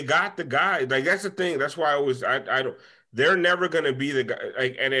 They got the guy. Like, that's the thing. That's why I don't. They're never going to be the guy.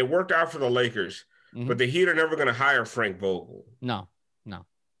 Like, and it worked out for the Lakers, but the Heat are never going to hire Frank Vogel. No.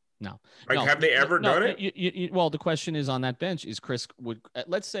 Like, have they ever done it? Well, the question is on that bench is Chris would.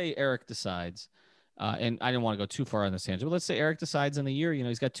 Let's say Eric decides, and I didn't want to go too far on this tangent, but let's say Eric decides in the year.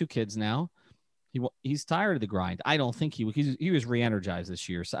 He's got 2 kids now. He's tired of the grind. I don't think he was re-energized this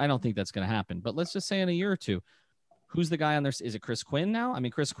year, so I don't think that's going to happen. But let's just say in a year or two. Who's the guy on there? Is it Chris Quinn now? I mean,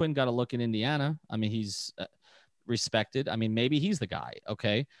 Chris Quinn got a look in Indiana. I mean, he's respected. I mean, maybe he's the guy.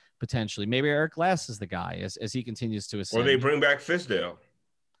 Okay, potentially. Maybe Eric Glass is the guy as he continues to ascend. Or they bring back Fizdale.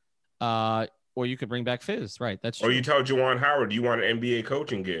 Or you could bring back Fizz. Right. That's true. Or you tell Juwan Howard you want an NBA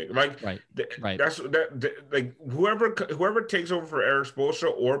coaching gig. Like, right. That's like whoever takes over for Eric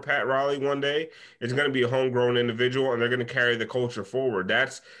Spoelstra or Pat Riley one day is going to be a homegrown individual, and they're going to carry the culture forward.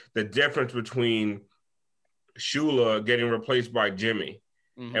 That's the difference between Shula getting replaced by Jimmy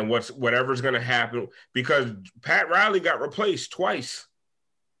and whatever's going to happen, because Pat Riley got replaced twice.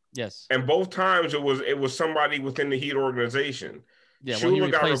 Yes. And both times it was somebody within the Heat organization. Yeah, well, he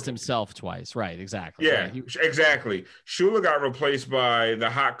replaced himself twice. Right, exactly. Yeah, right. Exactly. Shula got replaced by the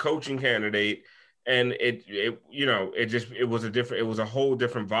hot coaching candidate, and it was a whole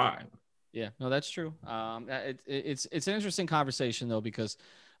different vibe. Yeah, no, that's true. It's an interesting conversation though, because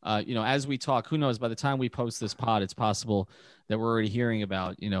as we talk, who knows, by the time we post this pod, it's possible that we're already hearing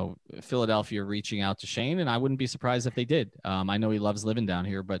about, Philadelphia reaching out to Shane. And I wouldn't be surprised if they did. I know he loves living down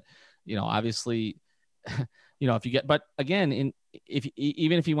here, but, obviously if you get, but again,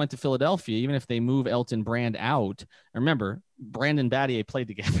 even if he went to Philadelphia, even if they move Elton Brand out, remember Brandon Battier played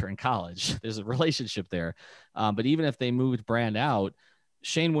together in college. There's a relationship there. But even if they moved Brand out,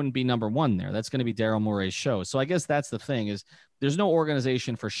 Shane wouldn't be number one there. That's going to be Daryl Morey's show. So I guess that's the thing, is there's no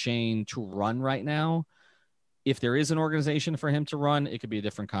organization for Shane to run right now. If there is an organization for him to run, it could be a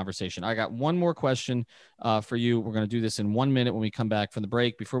different conversation. I got one more question for you. We're going to do this in 1 minute when we come back from the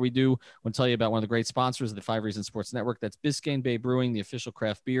break. Before we do, I want to tell you about one of the great sponsors of the 5 Reasons Sports Network. That's Biscayne Bay Brewing, the official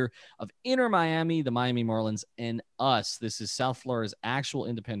craft beer of Inter Miami, the Miami Marlins, and us. This is South Florida's actual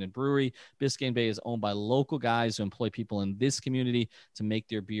independent brewery. Biscayne Bay is owned by local guys who employ people in this community to make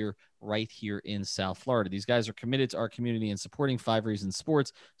their beer right here in South Florida. These guys are committed to our community and supporting 5 Reasons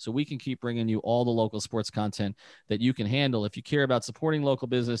Sports, so we can keep bringing you all the local sports content that you can handle. If you care about supporting local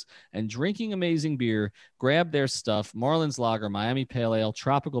business and drinking amazing beer, grab their stuff, Marlins Lager, Miami Pale Ale,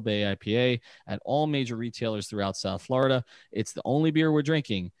 Tropical Bay IPA, at all major retailers throughout South Florida. It's the only beer we're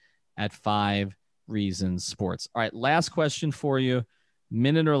drinking at 5 Reasons Sports. All right, last question for you,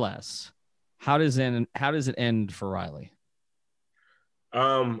 minute or less. How does it end for Riley?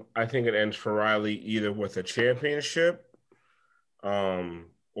 I think it ends for Riley either with a championship or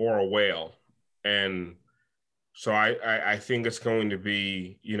a whale. And so I think it's going to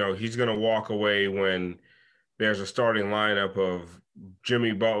be, he's going to walk away when there's a starting lineup of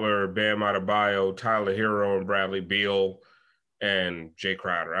Jimmy Butler, Bam Adebayo, Tyler Hero, and Bradley Beal, and Jay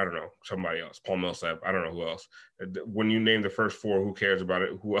Crowder. I don't know, somebody else, Paul Millsap. I don't know who else. When you name the first 4, who cares about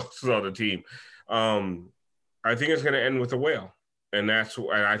it? Who else is on the team? I think it's going to end with a whale. And I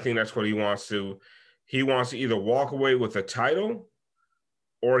think that's what he wants to. He wants to either walk away with a title,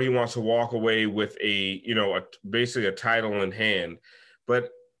 or he wants to walk away with basically a title in hand. But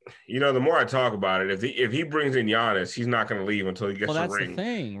the more I talk about it, if he brings in Giannis, he's not going to leave until he gets a ring. Well, that's the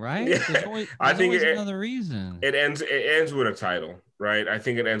thing, right? Yeah. There's I think another reason. It ends with a title, right? I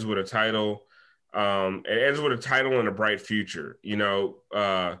think it ends with a title. It ends with a title and a bright future.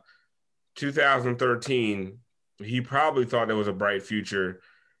 2013. He probably thought there was a bright future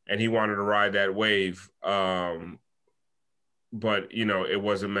and he wanted to ride that wave. But, it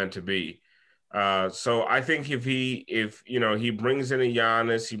wasn't meant to be. So I think if he brings in a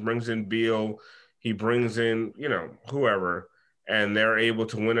Giannis, he brings in Beal, he brings in, whoever, and they're able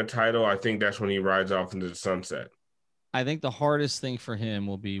to win a title, I think that's when he rides off into the sunset. I think the hardest thing for him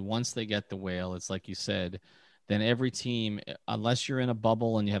will be once they get the whale, it's like you said, then every team, unless you're in a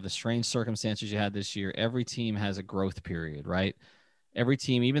bubble and you have the strange circumstances you had this year, every team has a growth period, right? Every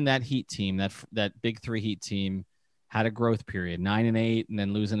team, even that Heat team, that big 3 Heat team, had a growth period, 9-8, and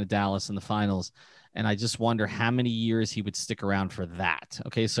then losing to Dallas in the finals. And I just wonder how many years he would stick around for that.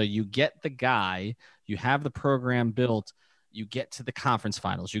 Okay, so you get the guy, you have the program built, you get to the conference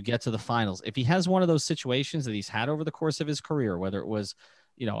finals, you get to the finals. If he has one of those situations that he's had over the course of his career, whether it was,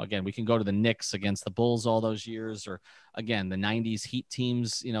 again, we can go to the Knicks against the Bulls all those years, or again, the 90s Heat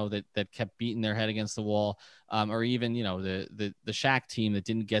teams, that kept beating their head against the wall, or even, the Shaq team that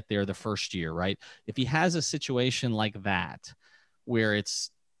didn't get there the first year, right? If he has a situation like that, where it's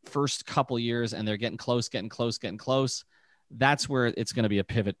first couple years and they're getting close, that's where it's going to be a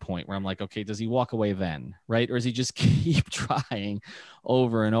pivot point where I'm like, okay, does he walk away then, right? Or does he just keep trying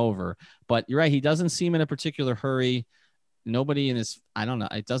over and over? But you're right, he doesn't seem in a particular hurry. Nobody in his, I don't know.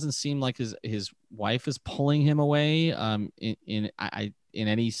 It doesn't seem like his wife is pulling him away in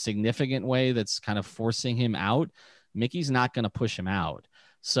any significant way that's kind of forcing him out. Mickey's not going to push him out.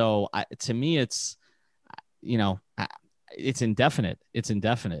 So to me, it's, it's indefinite. It's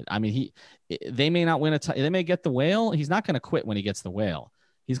indefinite. I mean, they may not win they may get the whale. He's not going to quit when he gets the whale.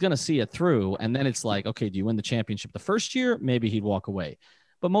 He's going to see it through. And then it's like, okay, do you win the championship the first year? Maybe he'd walk away.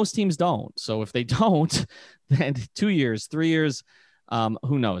 But most teams don't. So if they don't, then 2 years, 3 years,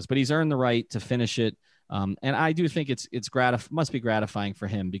 who knows? But he's earned the right to finish it. And I do think it's must be gratifying for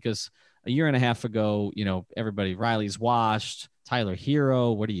him, because a year and a half ago, everybody, Riley's washed, Tyler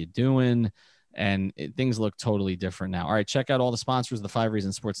Hero, what are you doing? And things look totally different now. All right, check out all the sponsors of the 5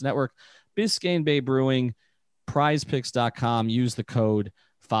 Reasons Sports Network: Biscayne Bay Brewing, prizepicks.com, use the code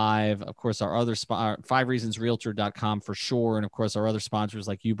 5. Of course, our other 5reasonsrealtor.com for sure. And of course, our other sponsors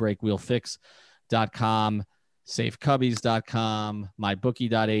like ubreakwheelfix.com, safecubbies.com,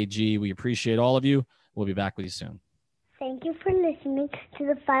 mybookie.ag. We appreciate all of you. We'll be back with you soon. Thank you for listening to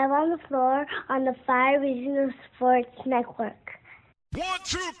the 5 on the Floor on the 5 Reasons Sports Network. 1,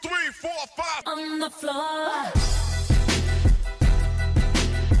 2, 3, 4, 5 on the floor.